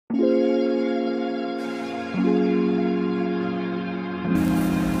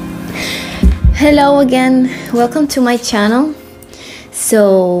Hello again, welcome to my channel.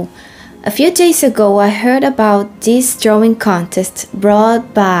 So a few days ago I heard about this drawing contest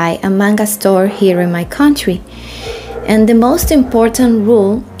brought by a manga store here in my country, and the most important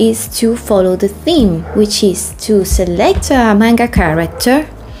rule is to follow the theme, which is to select a manga character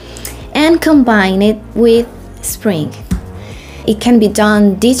and combine it with spring. It can be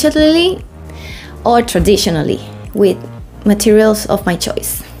done digitally or traditionally with materials of my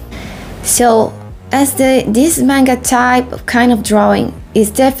choice. So as this manga type of kind of drawing is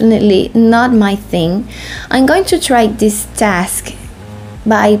definitely not my thing, I'm going to try this task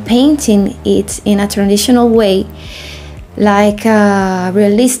by painting it in a traditional way, like a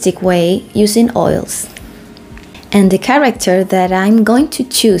realistic way, using oils. And the character that I'm going to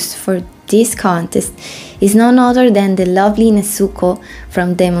choose for this contest is none other than the lovely Nezuko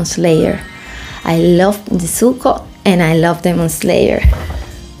from Demon Slayer. I love Nezuko and I love Demon Slayer.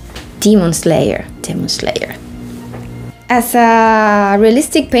 Demon Slayer. As a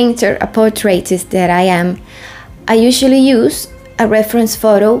realistic painter, a portraitist that I am, I usually use a reference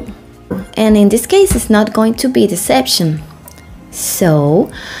photo, and in this case it's not going to be deception.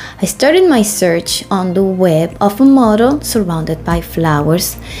 So I started my search on the web of a model surrounded by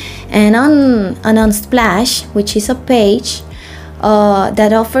flowers, and on Unsplash, which is a page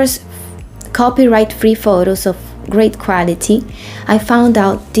that offers copyright-free photos of great quality, I found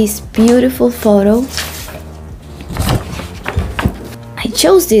out this beautiful photo. I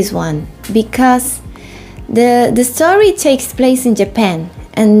chose this one because the story takes place in Japan,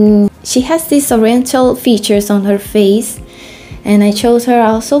 and she has these oriental features on her face, and I chose her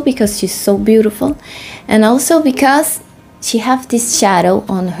also because she's so beautiful, and also because she has this shadow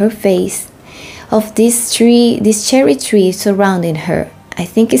on her face of this cherry tree surrounding her. I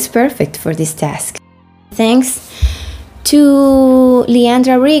think it's perfect for this task. Thanks to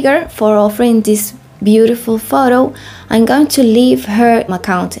Leandra Rieger for offering this beautiful photo. I'm going to leave her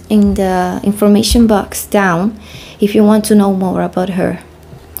account in the information box down if you want to know more about her.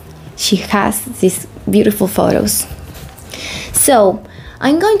 She has these beautiful photos. So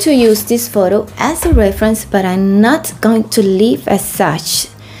I'm going to use this photo as a reference, but I'm not going to leave as such.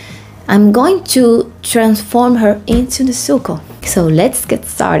 I'm going to transform her into Nezuko. So let's get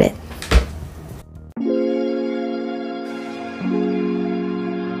started.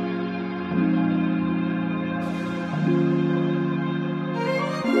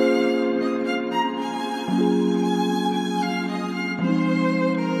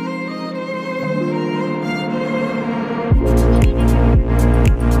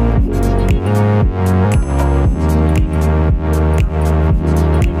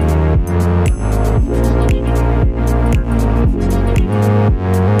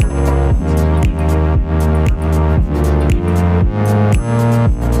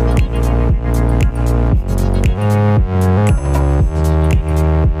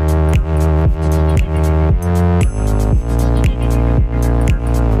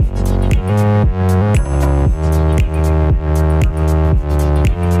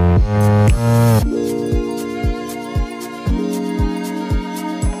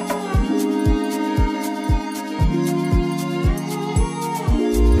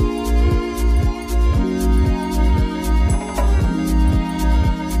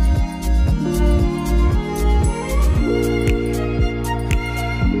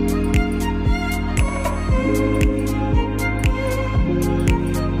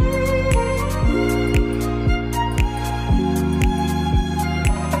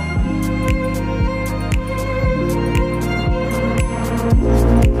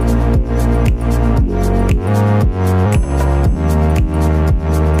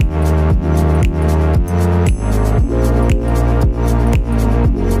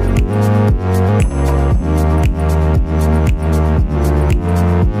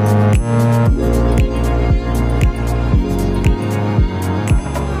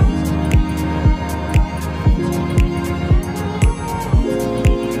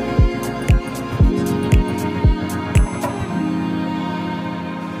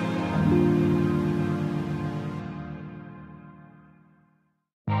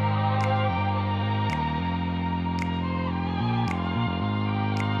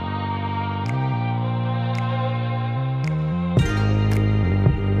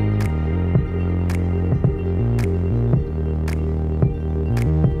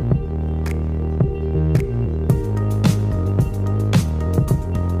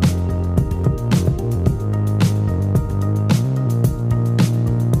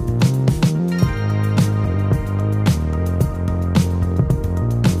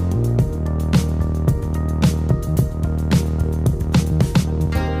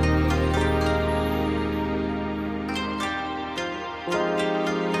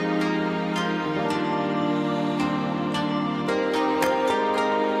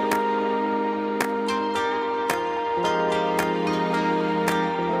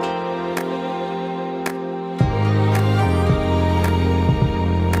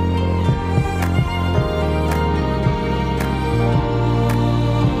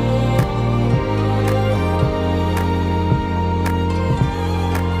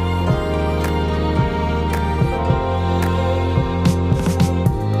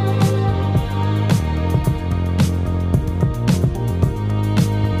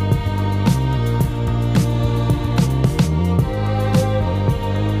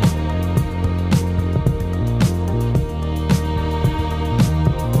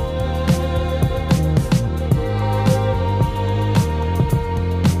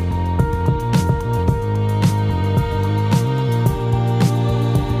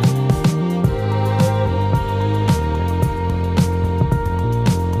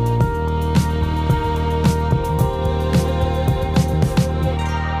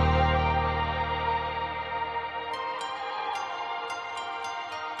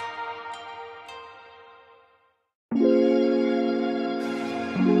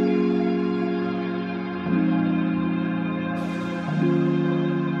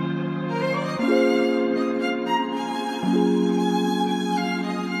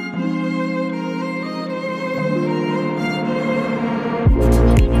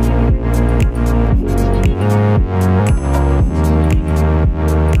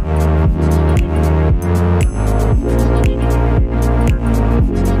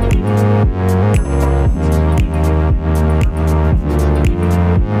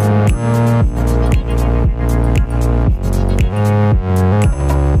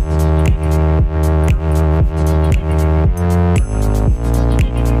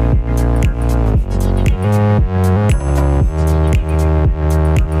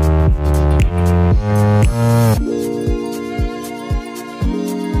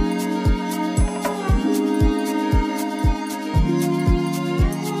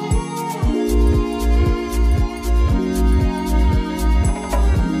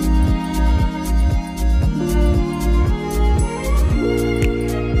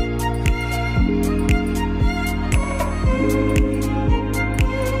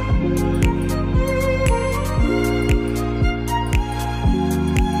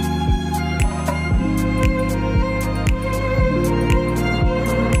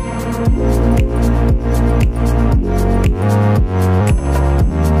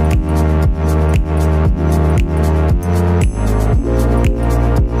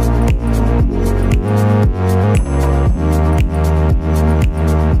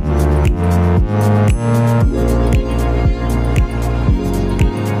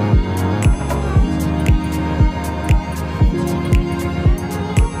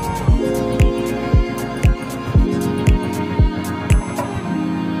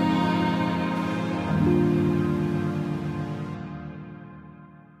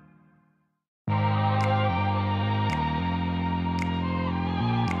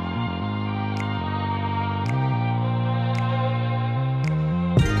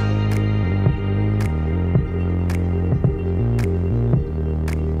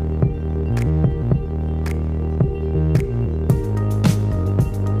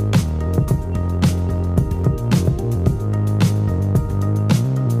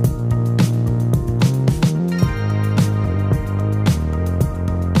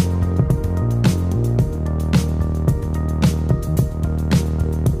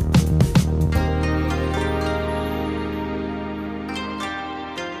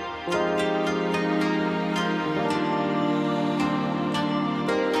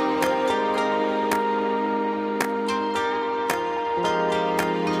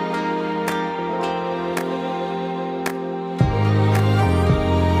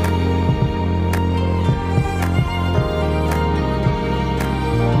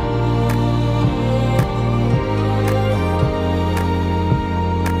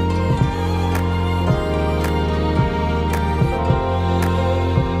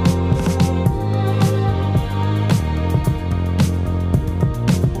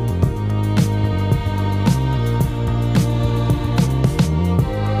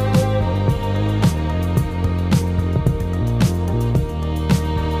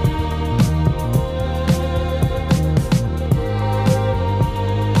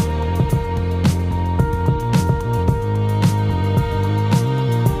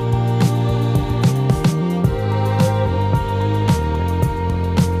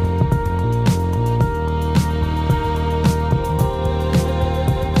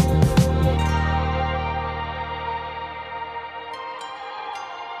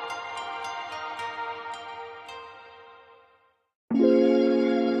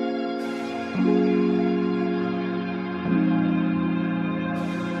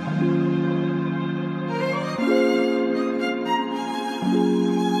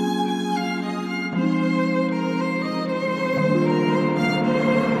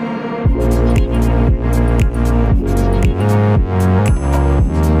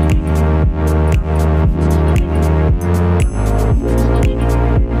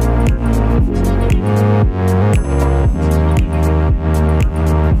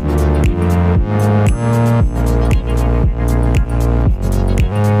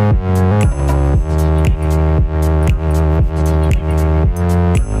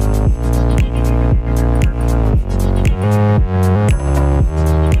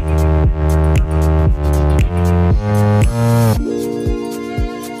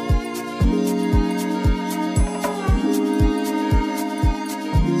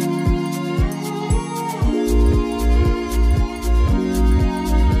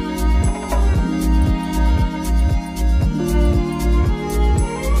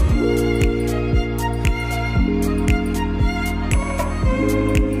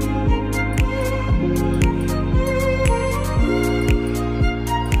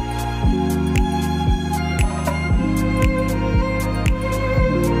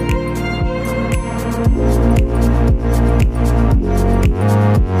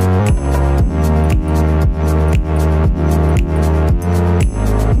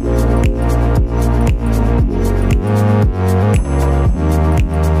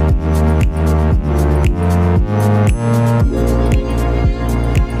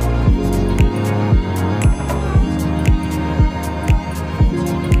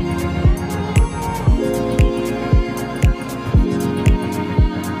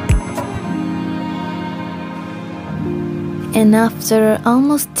 And after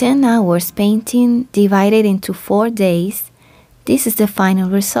almost 10 hours painting divided into 4 days, this is the final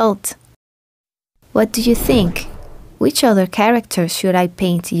result. What do you think? Which other characters should I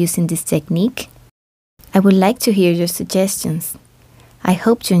paint using this technique? I would like to hear your suggestions. I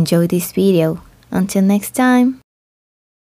hope you enjoyed this video. Until next time!